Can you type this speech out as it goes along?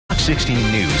Fox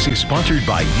 16 News is sponsored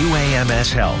by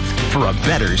UAMS Health for a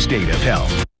better state of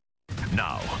health.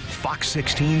 Now, Fox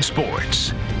 16 Sports.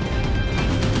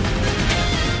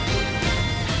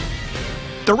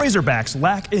 The Razorbacks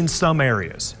lack in some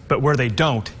areas, but where they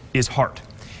don't is heart.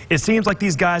 It seems like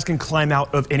these guys can climb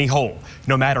out of any hole,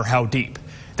 no matter how deep.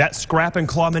 That scrap and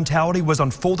claw mentality was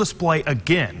on full display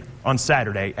again on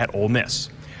Saturday at Ole Miss.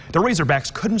 The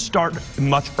Razorbacks couldn't start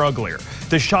much uglier.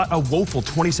 They shot a woeful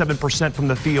 27% from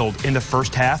the field in the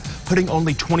first half, putting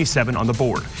only 27 on the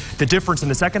board. The difference in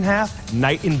the second half,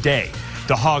 night and day.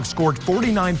 The Hogs scored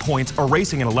 49 points,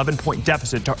 erasing an 11-point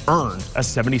deficit to earn a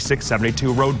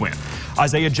 76-72 road win.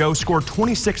 Isaiah Joe scored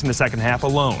 26 in the second half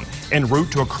alone, en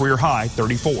route to a career-high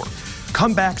 34.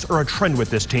 Comebacks are a trend with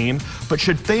this team, but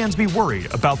should fans be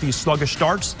worried about these sluggish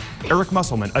starts? Eric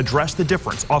Musselman addressed the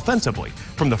difference offensively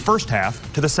from the first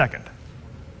half to the second.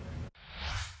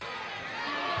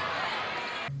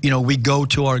 You know, we go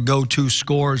to our go-to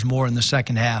scores more in the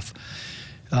second half.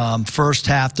 First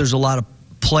half, there's a lot of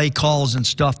play calls and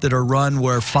stuff that are run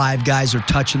where 5 guys are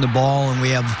touching the ball and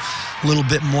we have a little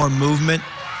bit more movement.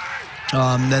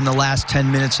 Then the last 10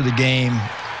 minutes of the game,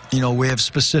 you know, we have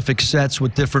specific sets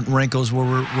with different wrinkles where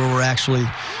we're actually,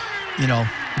 you know,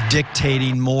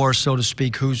 dictating more, so to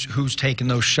speak, who's taking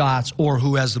those shots or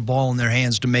who has the ball in their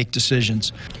hands to make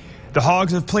decisions. The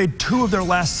Hogs have played 2 of their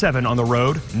last 7 on the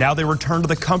road. Now they return to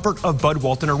the comfort of Bud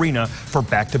Walton Arena for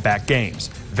back-to-back games.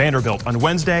 Vanderbilt on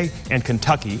Wednesday and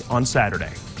Kentucky on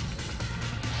Saturday.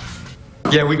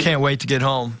 Yeah, we can't wait to get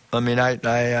home. I mean,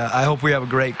 I hope we have a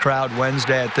great crowd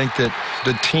Wednesday. I think that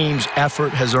the team's effort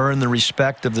has earned the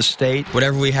respect of the state.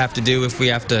 Whatever we have to do, if we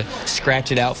have to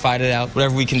scratch it out, fight it out,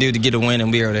 whatever we can do to get a win,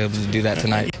 and we are able to do that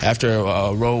tonight. After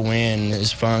a road win,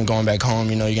 it's fun going back home.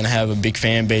 You know, you're going to have a big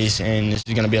fan base, and it's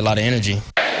going to be a lot of energy.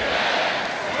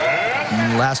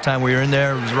 And last time we were in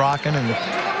there, it was rocking, and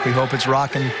we hope it's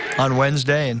rocking on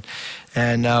Wednesday,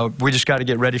 and we just got to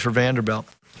get ready for Vanderbilt.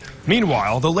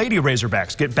 Meanwhile, the Lady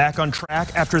Razorbacks get back on track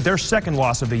after their second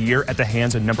loss of the year at the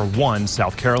hands of #1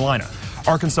 South Carolina.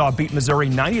 Arkansas beat Missouri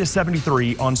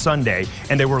 90-73 on Sunday,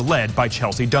 and they were led by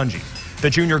Chelsea Dungy. The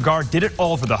junior guard did it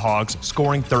all for the Hogs,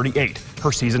 scoring 38,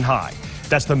 her season high.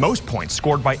 That's the most points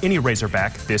scored by any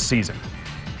Razorback this season.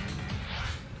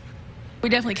 We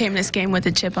definitely came to this game with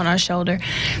a chip on our shoulder,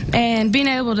 and being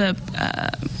able to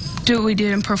do what we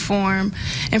did and perform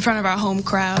in front of our home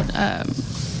crowd,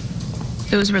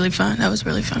 it was really fun. That was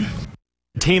really fun.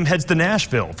 The team heads to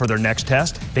Nashville for their next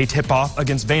test. They tip off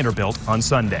against Vanderbilt on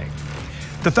Sunday.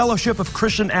 The Fellowship of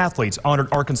Christian Athletes honored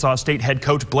Arkansas State head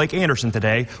coach Blake Anderson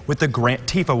today with the Grant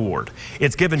Teef Award.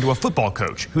 It's given to a football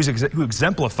coach who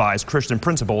exemplifies Christian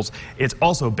principles. It's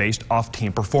also based off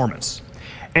team performance.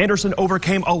 Anderson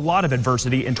overcame a lot of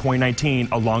adversity in 2019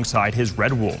 alongside his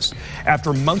Red Wolves.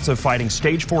 After months of fighting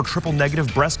stage 4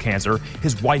 triple-negative breast cancer,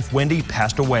 his wife Wendy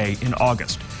passed away in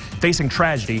August. Facing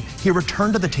tragedy, he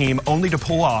returned to the team only to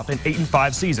pull off an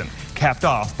 8-5 season, capped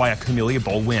off by a Camellia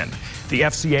Bowl win. The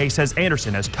FCA says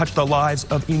Anderson has touched the lives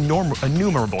of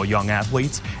innumerable young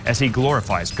athletes as he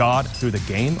glorifies God through the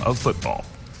game of football.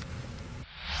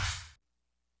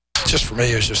 Just for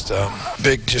me, it was just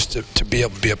big just to be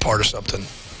able to be a part of something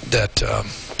that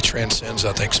transcends,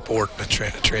 I think, sport. It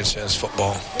transcends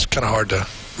football. It's kind of hard to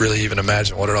really even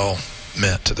imagine what it all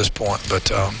meant to this point,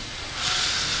 but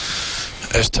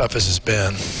as tough as it's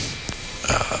been,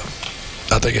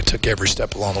 I think it took every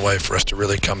step along the way for us to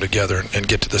really come together and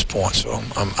get to this point, so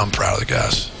I'm proud of the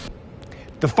guys.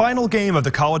 The final game of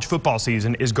the college football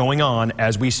season is going on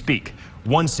as we speak.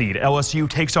 1 seed LSU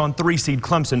takes on 3 seed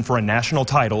Clemson for a national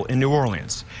title in New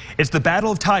Orleans. It's the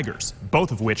Battle of Tigers,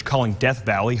 both of which calling Death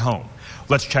Valley home.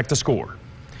 Let's check the score.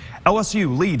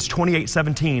 LSU leads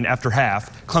 28-17 after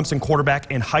half. Clemson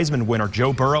quarterback and Heisman winner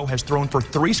Joe Burrow has thrown for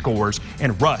 3 scores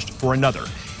and rushed for another.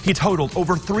 He totaled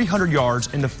over 300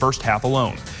 yards in the first half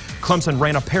alone. Clemson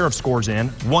ran a pair of scores in,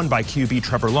 one by QB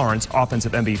Trevor Lawrence,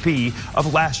 offensive MVP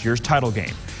of last year's title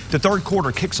game. The third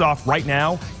quarter kicks off right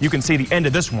now. You can see the end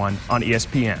of this one on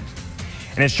ESPN.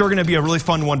 And it's sure going to be a really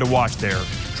fun one to watch there.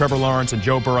 Trevor Lawrence and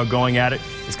Joe Burrow going at it.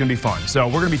 It's going to be fun. So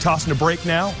we're going to be tossing a break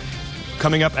now.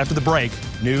 Coming up after the break,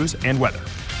 news and weather.